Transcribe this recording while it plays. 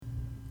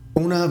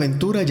Una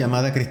aventura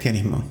llamada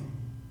Cristianismo.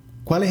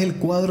 ¿Cuál es el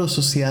cuadro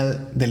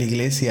social de la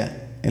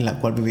iglesia en la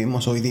cual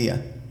vivimos hoy día,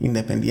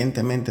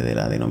 independientemente de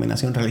la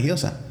denominación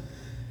religiosa?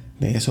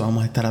 De eso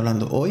vamos a estar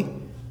hablando hoy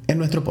en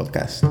nuestro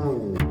podcast.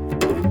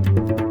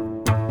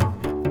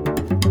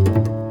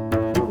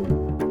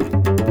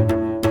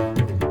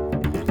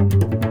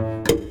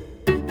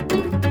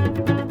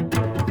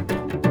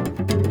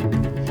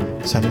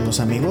 Saludos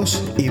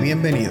amigos y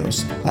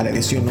bienvenidos a la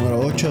edición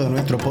número 8 de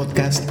nuestro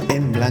podcast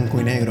en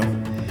blanco y negro.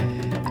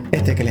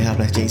 Este que les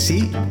habla es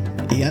JC,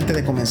 y antes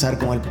de comenzar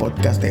con el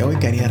podcast de hoy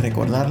quería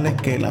recordarles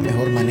que la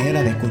mejor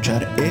manera de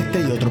escuchar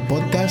este y otro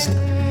podcast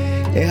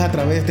es a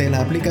través de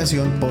la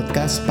aplicación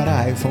Podcast para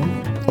iPhone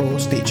o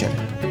Stitcher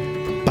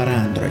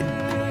para Android.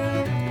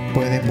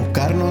 Puedes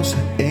buscarnos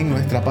en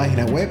nuestra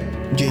página web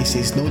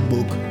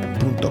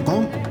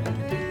jcsnotebook.com,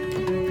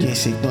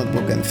 JC's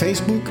Notebook en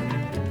Facebook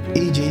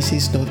y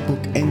JC's Notebook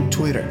en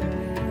Twitter.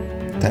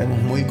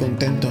 Estaremos muy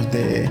contentos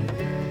de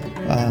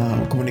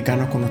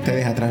comunicarnos con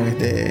ustedes a través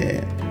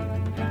de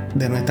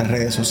nuestras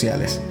redes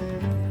sociales.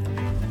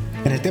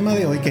 En el tema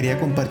de hoy quería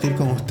compartir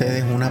con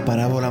ustedes una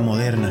parábola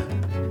moderna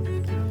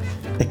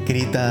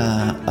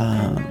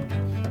escrita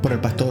por el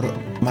pastor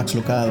Max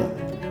Lucado,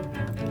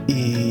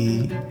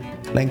 y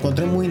la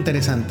encontré muy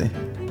interesante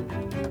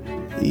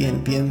y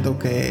entiendo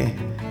que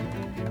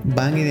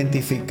van a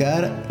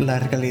identificar la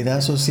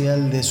realidad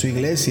social de su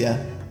iglesia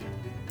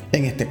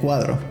en este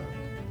cuadro.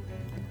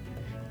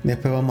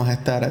 Después vamos a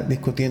estar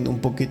discutiendo un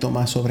poquito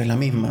más sobre la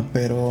misma,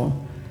 pero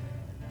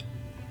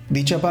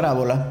dicha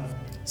parábola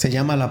se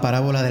llama la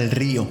Parábola del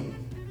Río.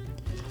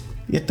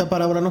 Y esta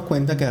parábola nos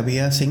cuenta que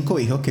había 5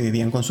 hijos que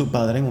vivían con su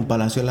padre en un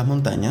palacio en las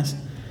montañas.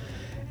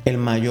 El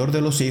mayor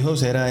de los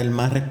hijos era el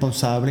más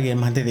responsable y el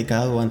más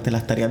dedicado ante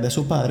las tareas de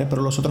su padre,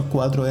 pero los otros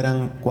 4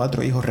 eran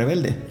 4 hijos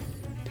rebeldes.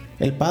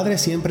 El padre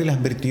siempre le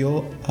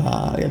advirtió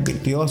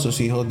a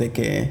sus hijos de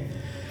que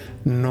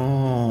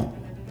no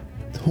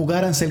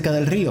jugaran cerca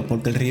del río,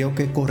 porque el río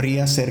que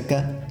corría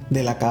cerca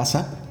de la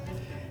casa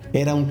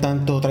era un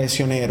tanto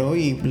traicionero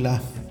y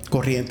las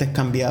corrientes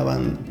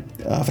cambiaban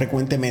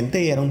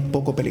frecuentemente y era un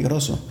poco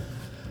peligroso.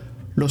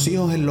 Los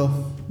hijos, en los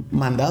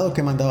mandados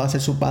que mandaba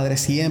hacer su padre,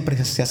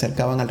 siempre se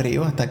acercaban al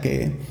río, hasta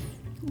que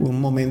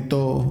un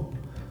momento,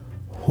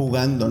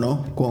 jugando,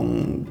 ¿no?,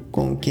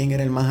 con quién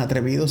era el más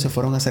atrevido, se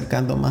fueron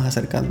acercando más,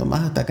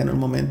 hasta que en un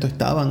momento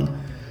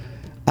estaban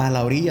a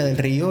la orilla del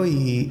río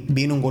y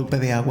vino un golpe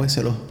de agua y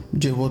se los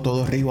llevó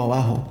todo río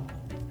abajo.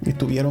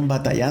 Estuvieron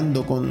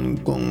batallando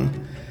con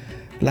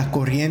las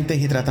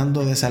corrientes y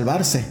tratando de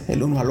salvarse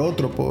el uno al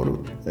otro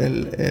por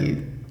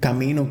el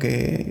camino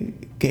que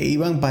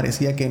iban.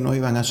 Parecía que no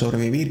iban a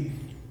sobrevivir,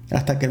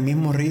 hasta que el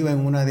mismo río,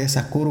 en una de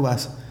esas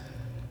curvas,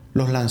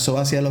 los lanzó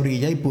hacia la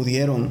orilla y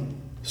pudieron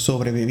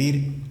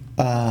sobrevivir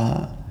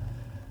al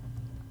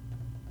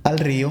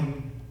río,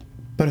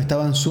 pero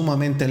estaban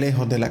sumamente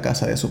lejos de la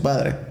casa de su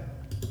padre.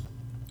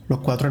 Los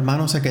 4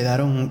 hermanos se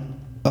quedaron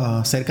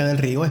cerca del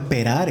río a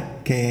esperar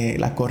que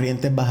las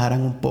corrientes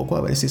bajaran un poco,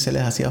 a ver si se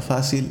les hacía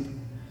fácil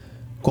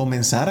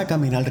comenzar a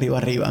caminar río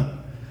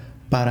arriba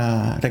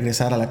para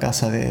regresar a la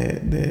casa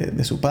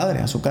de su padre,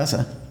 a su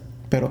casa.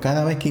 Pero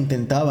cada vez que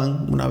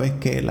intentaban, una vez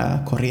que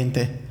las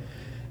corrientes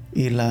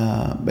y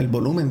el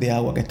volumen de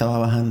agua que estaba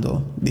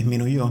bajando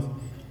disminuyó,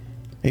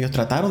 ellos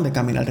trataron de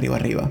caminar río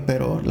arriba,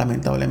 pero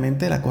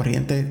lamentablemente la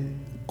corriente,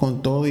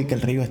 con todo y que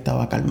el río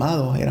estaba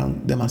calmado,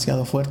 eran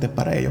demasiado fuertes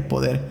para ellos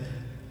poder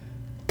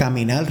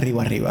caminar río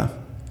arriba.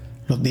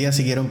 Los días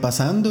siguieron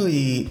pasando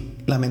y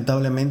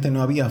lamentablemente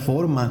no había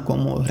forma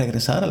como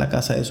regresar a la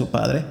casa de su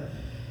padre.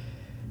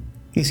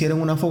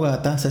 Hicieron una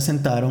fogata, se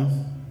sentaron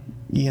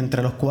y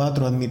entre los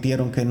 4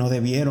 admitieron que no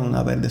debieron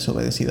haber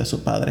desobedecido a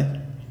su padre,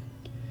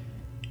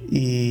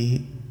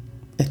 y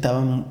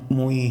estaban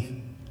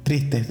muy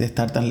tristes de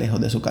estar tan lejos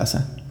de su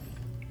casa.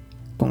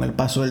 Con el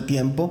paso del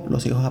tiempo,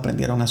 los hijos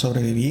aprendieron a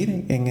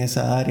sobrevivir en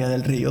esa área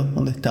del río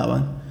donde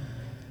estaban,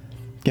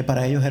 que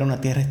para ellos era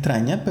una tierra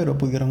extraña, pero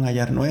pudieron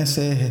hallar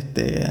nueces,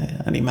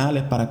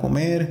 animales para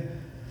comer.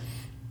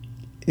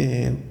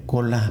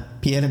 Con las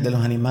pieles de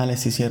los animales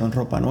se hicieron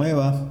ropa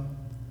nueva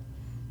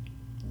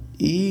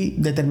y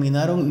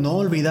determinaron no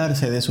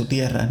olvidarse de su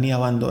tierra ni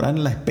abandonar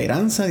la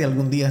esperanza de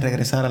algún día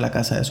regresar a la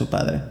casa de su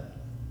padre.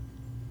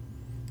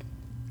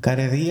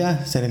 Cada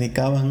día se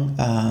dedicaban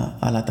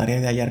a la tarea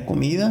de hallar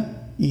comida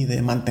y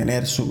de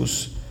mantener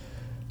sus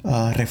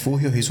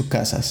refugios y sus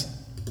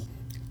casas.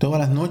 Todas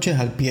las noches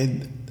a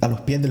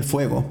los pies del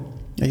fuego,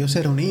 ellos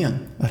se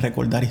reunían a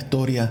recordar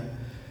historias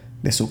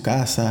de su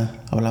casa,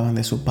 hablaban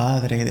de su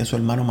padre y de su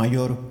hermano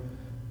mayor,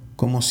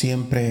 como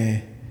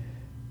siempre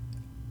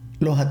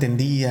los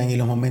atendían y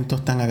los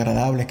momentos tan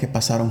agradables que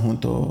pasaron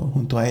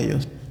junto a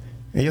ellos.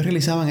 Ellos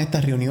realizaban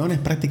estas reuniones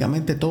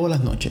prácticamente todas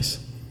las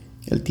noches.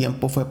 El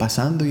tiempo fue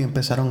pasando y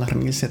empezaron a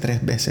reunirse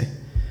 3 veces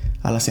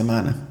a la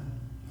semana.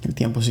 El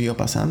tiempo siguió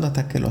pasando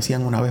hasta que lo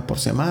hacían una vez por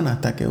semana,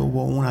 hasta que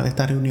hubo una de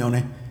estas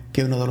reuniones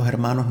que uno de los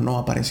hermanos no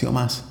apareció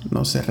más,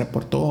 no se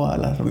reportó a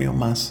la reunión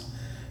más,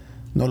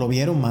 no lo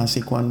vieron más,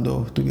 y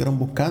cuando estuvieron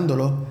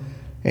buscándolo,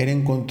 él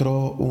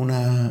encontró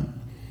una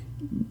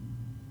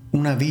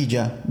una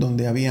villa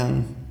donde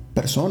habían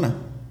personas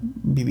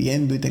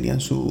viviendo y tenían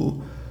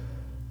su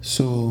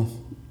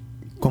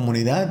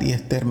comunidad, y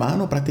este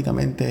hermano,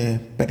 prácticamente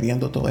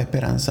perdiendo toda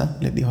esperanza,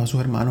 les dijo a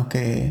sus hermanos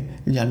que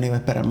ya no iba a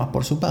esperar más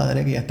por su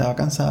padre, que ya estaba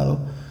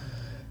cansado,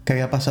 que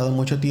había pasado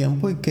mucho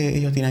tiempo y que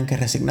ellos tenían que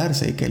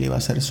resignarse, y que él iba a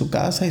hacer su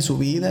casa y su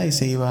vida y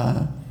se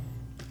iba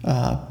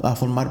a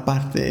formar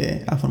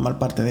parte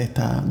de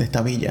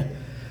esta villa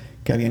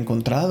que había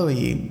encontrado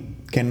y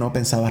que no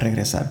pensaba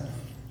regresar.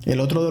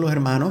 El otro de los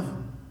hermanos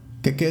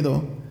que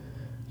quedó,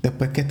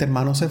 después que este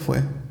hermano se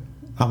fue,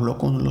 habló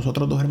con los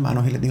otros dos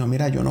hermanos y les dijo: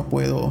 mira, yo no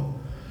puedo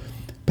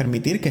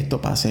permitir que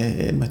esto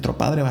pase. Nuestro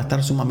padre va a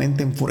estar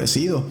sumamente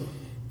enfurecido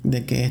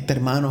de que este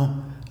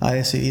hermano ha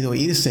decidido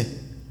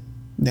irse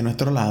de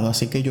nuestro lado,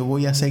 así que yo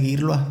voy a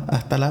seguirlo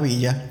hasta la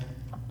villa.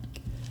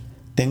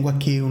 Tengo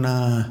aquí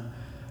una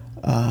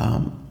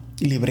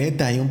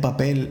libreta y un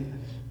papel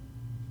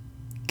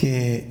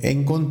que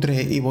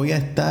encontré, y voy a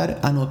estar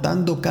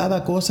anotando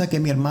cada cosa que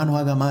mi hermano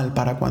haga mal,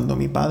 para cuando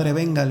mi padre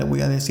venga le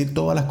voy a decir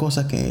todas las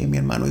cosas que mi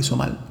hermano hizo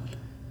mal.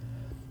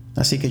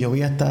 Así que yo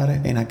voy a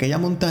estar en aquella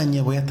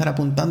montaña, voy a estar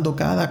apuntando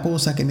cada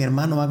cosa que mi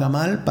hermano haga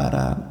mal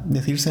para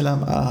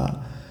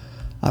decírsela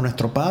a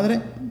nuestro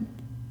padre,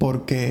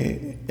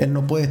 porque él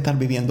no puede estar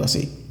viviendo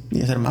así.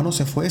 Y ese hermano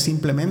se fue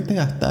simplemente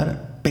a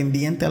estar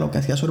pendiente a lo que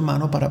hacía su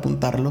hermano para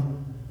apuntarlo,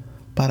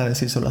 para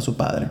decírselo a su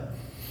padre.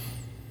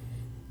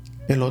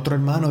 El otro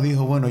hermano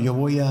dijo: bueno, yo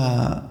voy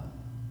a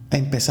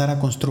empezar a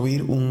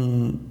construir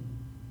un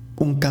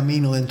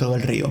camino dentro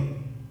del río.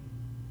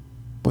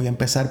 Voy a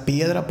empezar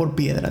piedra por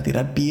piedra, a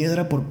tirar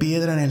piedra por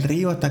piedra en el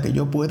río hasta que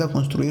yo pueda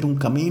construir un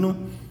camino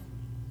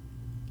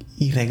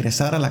y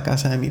regresar a la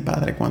casa de mi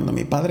padre. Cuando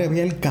mi padre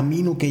vea el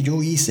camino que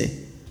yo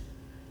hice,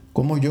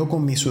 cómo yo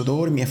con mi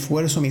sudor, mi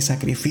esfuerzo, mi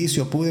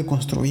sacrificio pude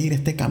construir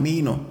este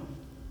camino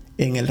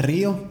en el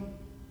río,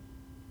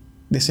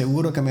 de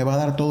seguro que me va a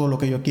dar todo lo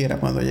que yo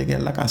quiera cuando llegue a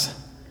la casa.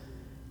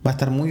 Va a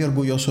estar muy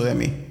orgulloso de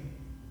mí.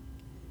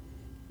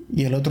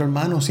 Y el otro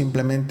hermano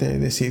simplemente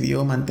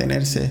decidió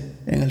mantenerse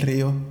en el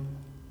río,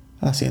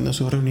 haciendo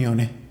sus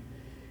reuniones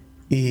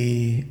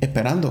y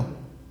esperando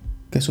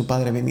que su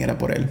padre viniera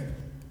por él.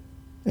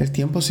 El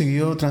tiempo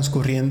siguió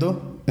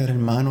transcurriendo. El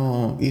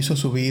hermano hizo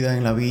su vida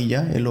en la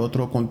villa. El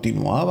otro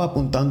continuaba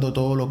apuntando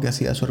todo lo que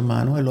hacía su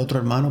hermano. El otro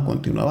hermano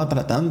continuaba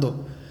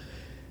tratando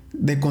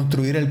de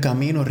construir el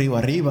camino río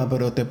arriba,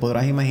 pero te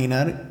podrás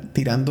imaginar,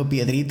 tirando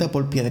piedrita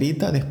por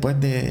piedrita, después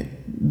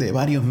de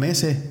varios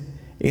meses,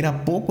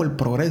 era poco el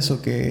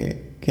progreso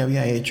que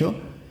había hecho.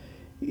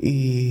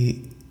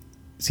 Y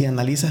si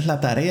analizas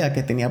la tarea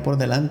que tenía por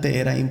delante,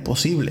 era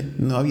imposible.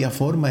 No había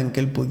forma en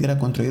que él pudiera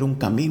construir un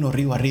camino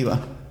río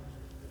arriba.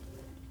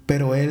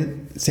 Pero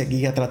él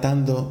seguía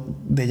tratando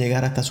de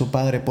llegar hasta su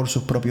padre por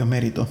sus propios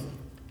méritos.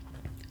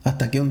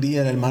 Hasta que un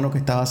día el hermano que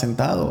estaba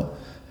sentado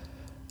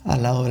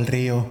al lado del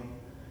río,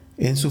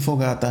 en su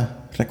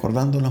fogata,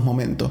 recordando los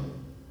momentos,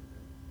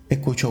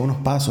 escuchó unos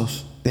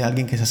pasos de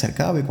alguien que se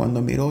acercaba, y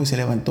cuando miró y se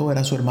levantó,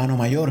 era su hermano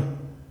mayor.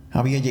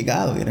 Había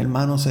llegado y el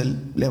hermano se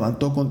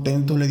levantó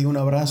contento, le dio un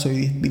abrazo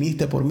y: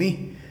 viniste por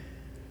mí.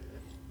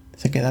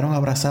 Se quedaron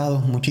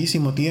abrazados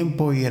muchísimo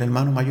tiempo, y el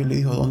hermano mayor le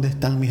dijo: ¿dónde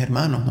están mis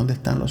hermanos? ¿Dónde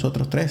están los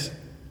otros tres?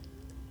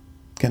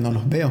 Que no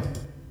los veo.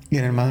 Y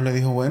el hermano le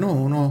dijo: bueno,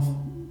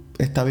 uno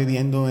está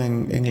viviendo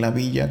en la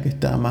villa que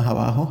está más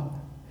abajo,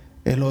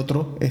 el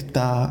otro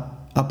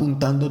está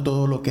apuntando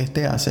todo lo que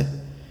éste hace,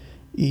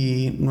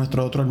 y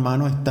nuestro otro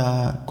hermano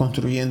está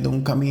construyendo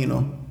un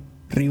camino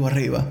río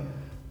arriba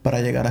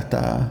para llegar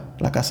hasta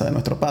la casa de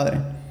nuestro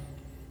padre.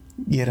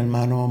 Y el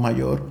hermano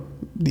mayor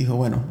dijo: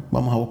 bueno,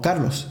 vamos a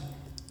buscarlos.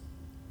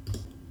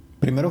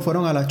 Primero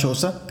fueron a la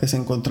choza que se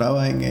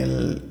encontraba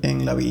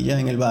en la villa,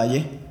 en el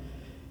valle,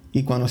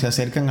 y cuando se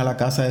acercan a la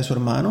casa de su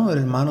hermano, el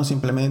hermano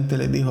simplemente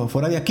les dijo: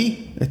 fuera de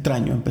aquí,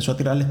 extraño. Empezó a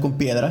tirarles con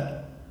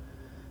piedra.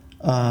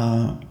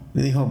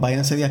 Le dijo: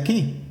 váyanse de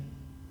aquí,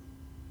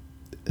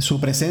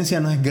 su presencia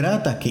no es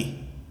grata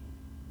aquí.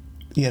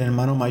 Y el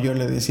hermano mayor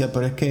le decía: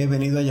 pero es que he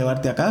venido a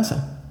llevarte a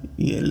casa.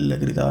 Y él le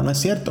gritaba: no es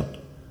cierto,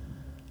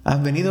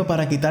 has venido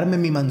para quitarme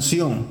mi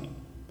mansión.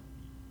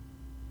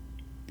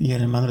 Y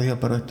el hermano le dijo: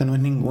 pero esto no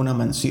es ninguna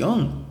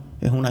mansión,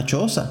 es una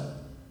choza.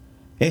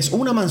 Es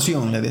una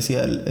mansión, le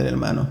decía el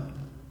hermano.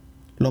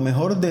 Lo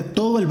mejor de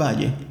todo el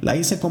valle, la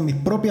hice con mis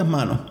propias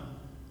manos.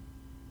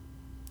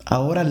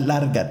 Ahora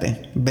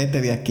lárgate,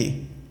 vete de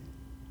aquí,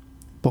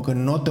 porque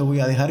no te voy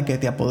a dejar que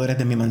te apoderes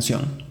de mi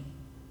mansión.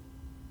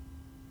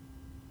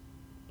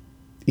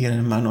 Y el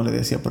hermano le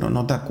decía: pero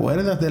 ¿no te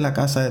acuerdas de la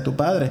casa de tu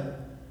padre?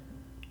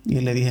 Y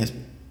él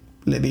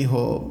le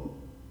dijo: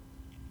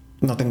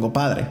 no tengo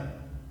padre.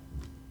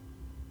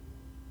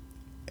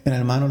 El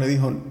hermano le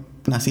dijo: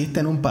 naciste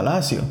en un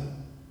palacio,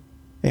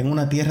 en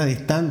una tierra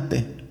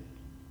distante,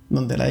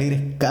 donde el aire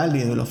es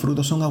cálido y los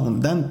frutos son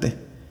abundantes.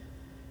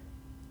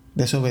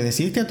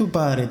 Desobedeciste a tu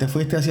padre y te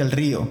fuiste hacia el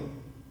río,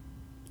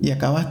 y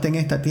acabaste en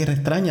esta tierra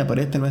extraña,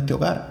 pero este no es tu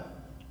hogar.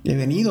 He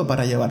venido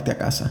para llevarte a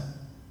casa.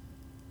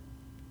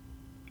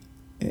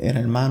 El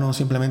hermano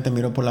simplemente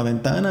miró por la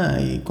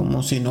ventana y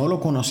como si no lo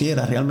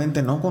conociera,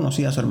 realmente no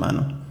conocía a su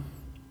hermano.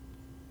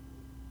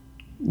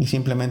 Y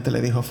simplemente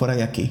le dijo: fuera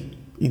de aquí,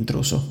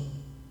 intruso.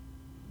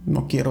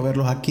 No quiero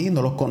verlos aquí,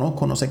 no los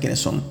conozco, no sé quiénes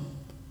son.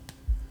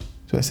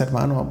 Entonces ese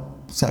hermano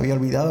se había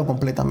olvidado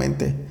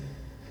completamente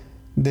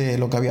de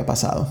lo que había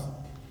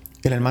pasado.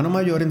 El hermano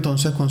mayor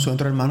entonces con su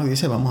otro hermano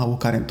dice: vamos a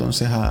buscar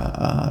entonces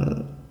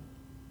al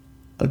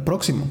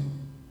próximo.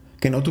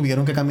 Que no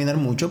tuvieron que caminar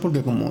mucho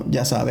porque, como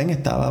ya saben,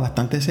 estaba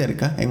bastante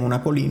cerca, en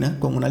una colina,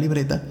 con una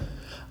libreta,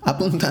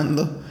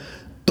 apuntando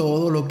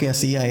todo lo que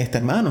hacía este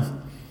hermano.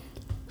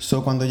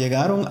 Cuando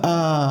llegaron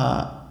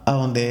a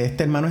donde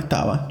este hermano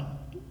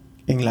estaba,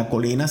 en la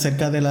colina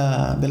cerca de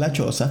la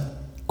choza,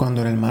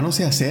 cuando el hermano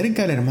se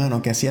acerca al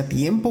hermano, que hacía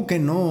tiempo que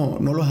no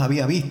los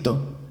había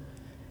visto,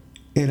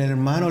 el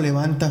hermano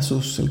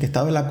el que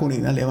estaba en la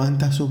colina,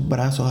 levanta sus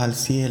brazos al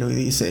cielo y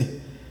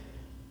dice: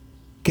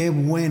 qué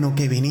bueno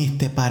que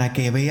viniste para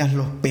que veas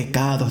los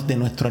pecados de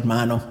nuestro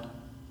hermano.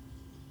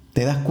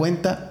 ¿Te das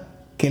cuenta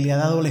que le ha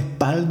dado la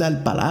espalda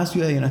al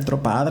palacio de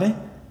nuestro padre?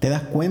 ¿Te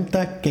das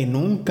cuenta que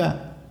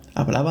nunca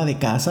hablaba de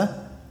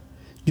casa?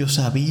 Yo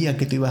sabía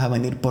que tú ibas a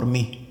venir por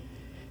mí,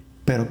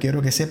 pero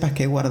quiero que sepas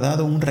que he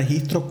guardado un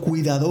registro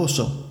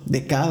cuidadoso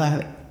de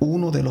cada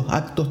uno de los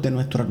actos de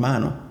nuestro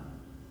hermano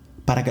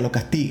para que lo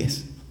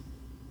castigues.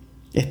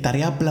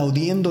 Estaré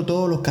aplaudiendo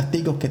todos los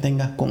castigos que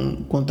tengas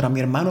contra mi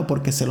hermano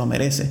porque se lo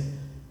merece.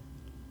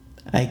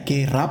 Hay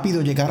que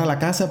rápido llegar a la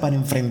casa para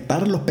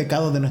enfrentar los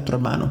pecados de nuestro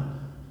hermano.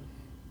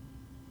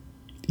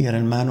 Y el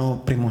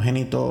hermano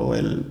primogénito,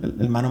 el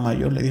hermano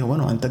mayor, le dijo: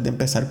 bueno, antes de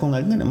empezar con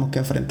él tenemos que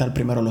enfrentar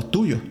primero los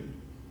tuyos.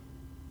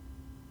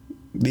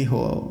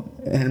 Dijo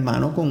el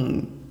hermano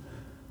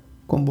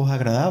con voz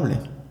agradable.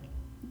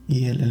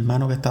 Y el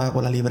hermano que estaba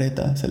con la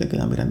libreta se le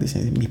queda mirando y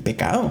dice: ¿mis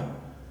pecados?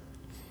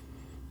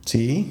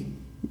 Sí,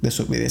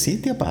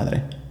 desobedeciste a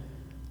padre.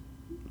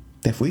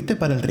 Te fuiste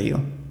para el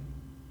río.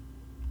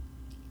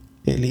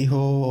 El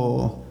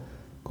hijo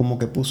como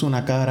que puso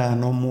una cara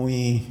no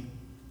muy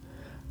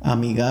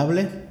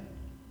amigable,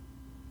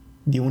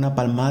 dio una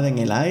palmada en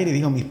el aire y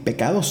dijo: mis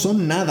pecados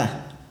son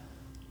nada.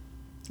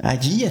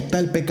 Allí está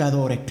el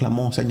pecador,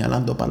 exclamó,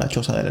 señalando para la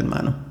choza del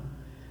hermano.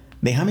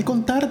 Déjame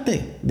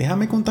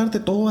contarte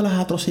todas las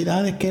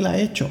atrocidades que él ha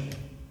hecho.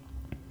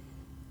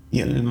 Y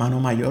el hermano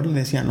mayor le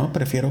decía: no,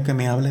 prefiero que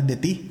me hables de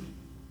ti.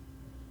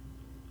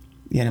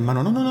 Y el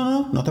hermano: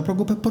 no te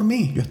preocupes por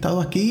mí, yo he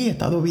estado aquí, he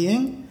estado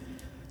bien.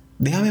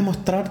 Déjame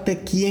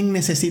mostrarte quién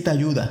necesita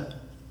ayuda.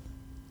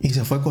 Y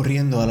se fue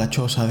corriendo a la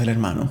choza del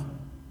hermano.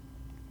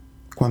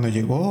 Cuando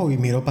llegó y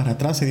miró para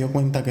atrás, se dio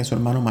cuenta que su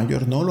hermano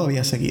mayor no lo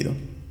había seguido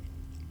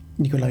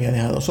y que lo había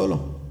dejado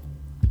solo.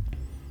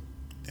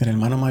 El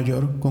hermano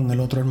mayor con el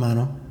otro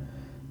hermano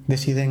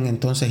deciden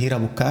entonces ir a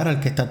buscar al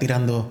que está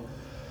tirando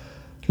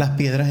las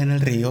piedras en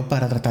el río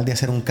para tratar de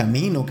hacer un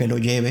camino que lo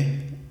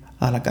lleve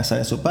a la casa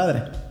de su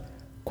padre.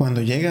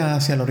 Cuando llega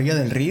hacia la orilla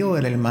del río,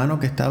 el hermano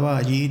que estaba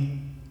allí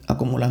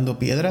acumulando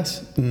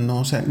piedras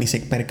ni se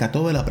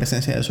percató de la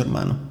presencia de su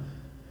hermano.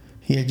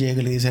 Y él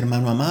llega y le dice: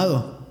 hermano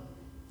amado,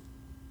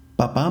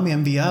 papá me ha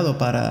enviado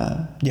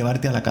para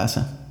llevarte a la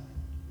casa.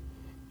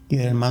 Y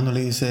el hermano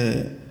le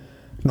dice: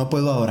 no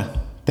puedo ahora,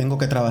 tengo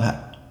que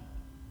trabajar.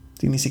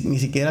 Y ni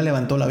siquiera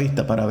levantó la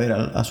vista para ver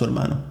a su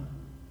hermano.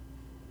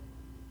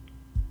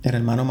 El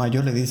hermano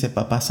mayor le dice: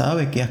 papá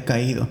sabe que has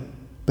caído,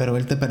 pero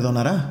él te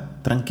perdonará,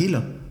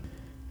 tranquilo.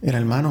 El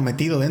hermano,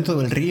 metido dentro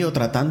del río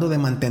tratando de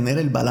mantener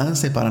el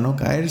balance para no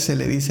caerse,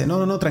 le dice: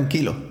 no,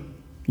 tranquilo,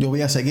 yo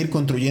voy a seguir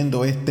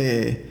construyendo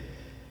este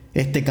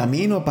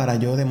camino para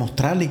yo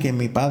demostrarle y que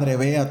mi padre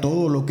vea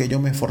todo lo que yo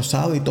me he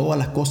esforzado y todas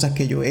las cosas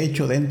que yo he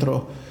hecho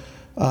dentro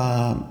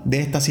de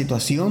esta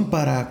situación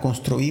para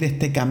construir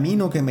este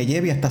camino que me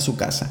lleve hasta su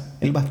casa.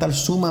 Él va a estar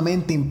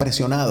sumamente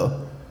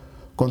impresionado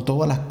con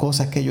todas las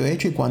cosas que yo he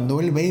hecho, y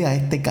cuando él vea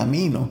este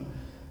camino,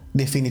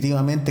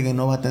 definitivamente que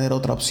no va a tener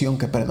otra opción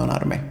que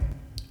perdonarme.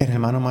 El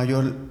hermano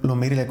mayor lo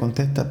mira y le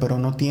contesta: pero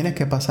no tienes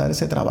que pasar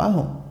ese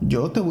trabajo,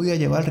 yo te voy a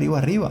llevar río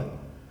arriba.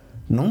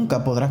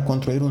 Nunca podrás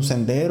construir un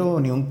sendero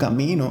ni un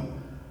camino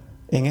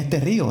en este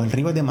río. El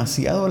río es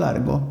demasiado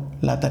largo,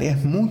 la tarea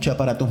es mucha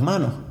para tus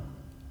manos.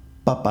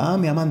 Papá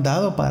me ha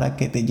mandado para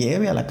que te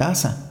lleve a la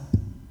casa.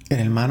 El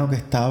hermano que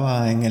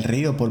estaba en el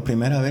río por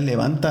primera vez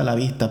levanta la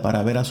vista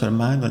para ver a su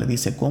hermano y le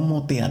dice: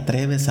 ¿cómo te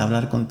atreves a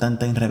hablar con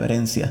tanta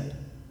irreverencia?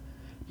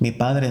 Mi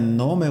padre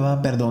no me va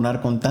a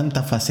perdonar con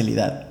tanta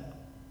facilidad.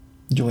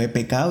 Yo he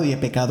pecado y he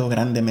pecado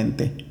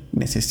grandemente.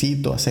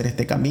 Necesito hacer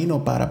este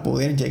camino para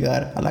poder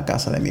llegar a la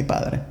casa de mi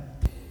padre.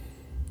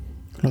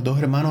 Los dos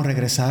hermanos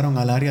regresaron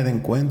al área de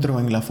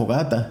encuentro en la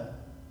fogata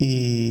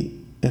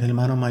y el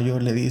hermano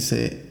mayor le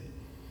dice: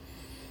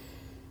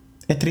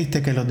 es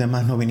triste que los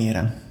demás no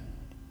vinieran.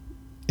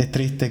 Es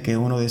triste que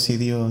uno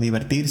decidió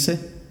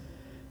divertirse,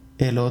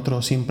 el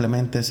otro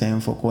simplemente se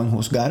enfocó en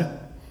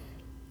juzgar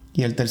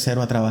y el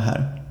tercero a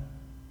trabajar.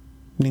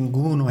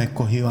 Ninguno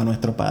escogió a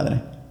nuestro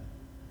padre,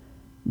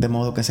 de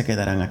modo que se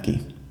quedarán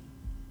aquí.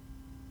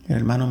 El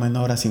hermano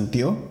menor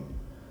asintió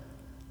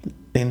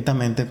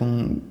lentamente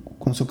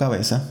con su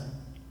cabeza.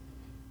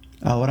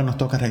 Ahora nos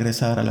toca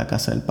regresar a la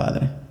casa del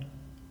padre.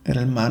 El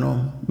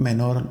hermano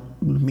menor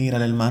mira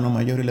al hermano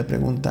mayor y le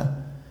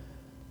pregunta: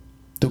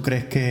 ¿tú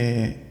crees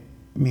que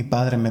mi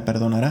padre me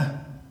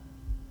perdonará?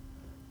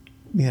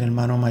 Y el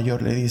hermano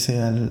mayor le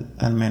dice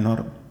al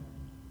menor: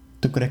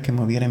 ¿tú crees que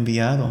me hubiera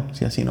enviado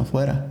si así no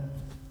fuera?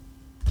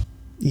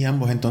 Y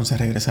ambos entonces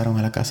regresaron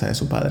a la casa de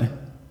su padre.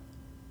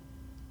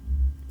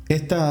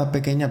 Esta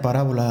pequeña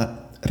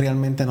parábola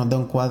realmente nos da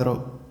un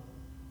cuadro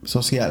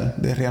social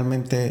de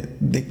realmente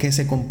de qué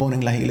se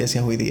componen las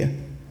iglesias hoy día.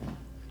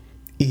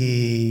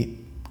 Y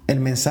el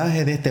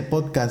mensaje de este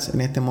podcast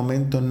en este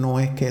momento no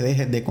es que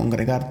dejes de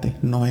congregarte,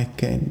 no es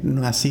que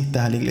no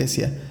asistas a la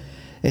iglesia,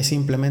 es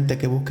simplemente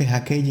que busques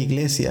aquella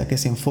iglesia que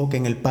se enfoque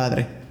en el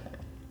Padre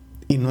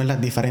y no en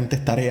las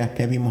diferentes tareas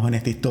que vimos en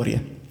esta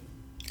historia.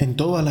 En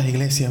todas las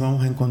iglesias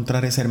vamos a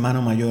encontrar ese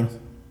hermano mayor,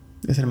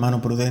 ese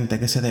hermano prudente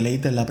que se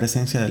deleita en la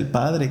presencia del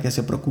Padre y que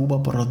se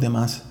preocupa por los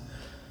demás.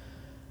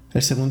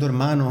 El segundo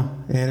hermano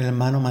es el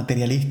hermano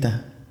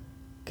materialista,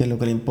 que lo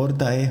que le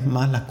importa es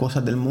más las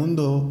cosas del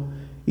mundo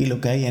y lo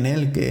que hay en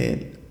él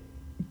que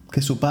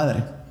su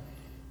padre.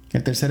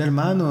 El tercer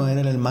hermano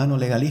era el hermano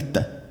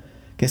legalista,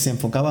 que se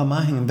enfocaba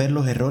más en ver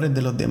los errores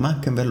de los demás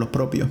que en ver los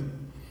propios.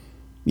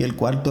 Y el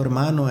cuarto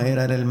hermano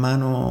era el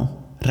hermano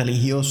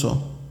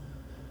religioso,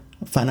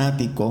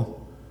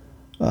 fanático,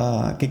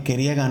 que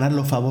quería ganar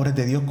los favores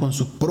de Dios con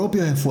sus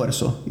propios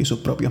esfuerzos y sus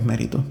propios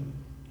méritos.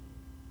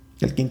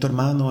 El quinto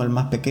hermano, el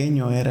más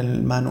pequeño, era el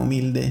hermano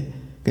humilde,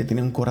 que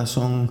tenía un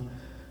corazón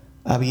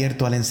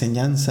abierto a la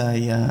enseñanza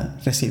y a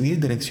recibir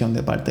dirección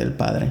de parte del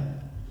Padre.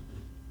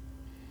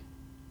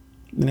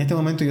 En este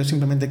momento yo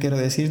simplemente quiero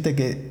decirte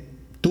que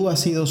tú has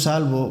sido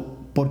salvo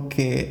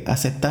porque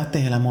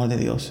aceptaste el amor de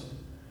Dios.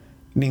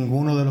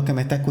 Ninguno de los que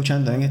me está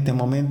escuchando en este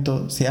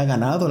momento se ha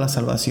ganado la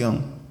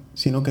salvación,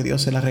 sino que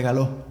Dios se la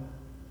regaló.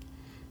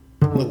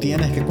 No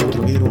tienes que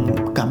construir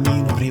un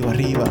camino río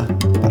arriba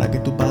para que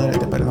tu Padre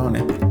te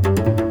perdone.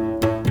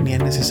 Ni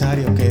es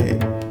necesario que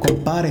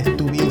compares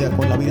tu vida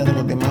con la vida de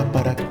los demás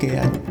para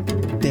que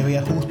te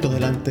veas justo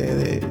delante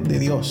de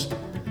Dios.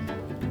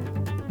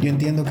 Yo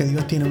entiendo que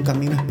Dios tiene un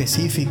camino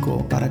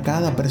específico para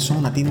cada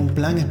persona, tiene un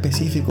plan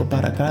específico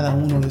para cada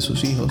uno de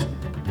sus hijos.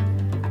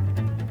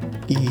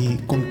 Y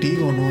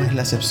contigo no es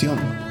la excepción.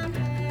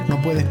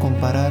 No puedes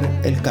comparar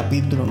el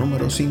capítulo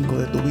número 5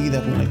 de tu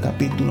vida con el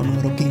capítulo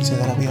número 15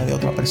 de la vida de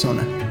otra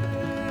persona.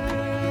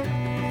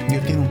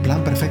 Dios tiene un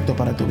plan perfecto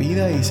para tu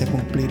vida y se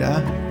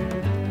cumplirá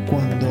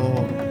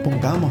cuando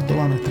pongamos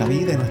toda nuestra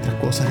vida y nuestras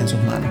cosas en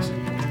sus manos.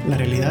 La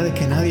realidad es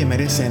que nadie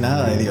merece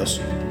nada de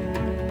Dios.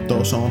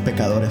 Todos somos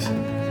pecadores.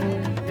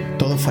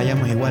 Todos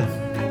fallamos igual,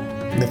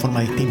 de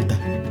forma distinta.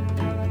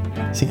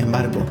 Sin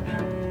embargo,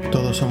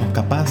 todos somos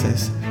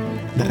capaces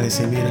de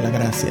recibir la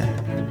gracia,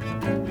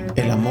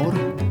 el amor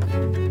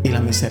y la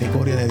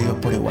misericordia de Dios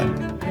por igual.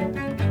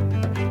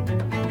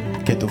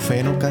 Que tu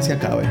fe nunca se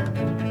acabe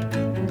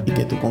y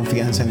que tu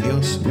confianza en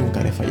Dios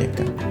nunca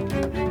desfallezca.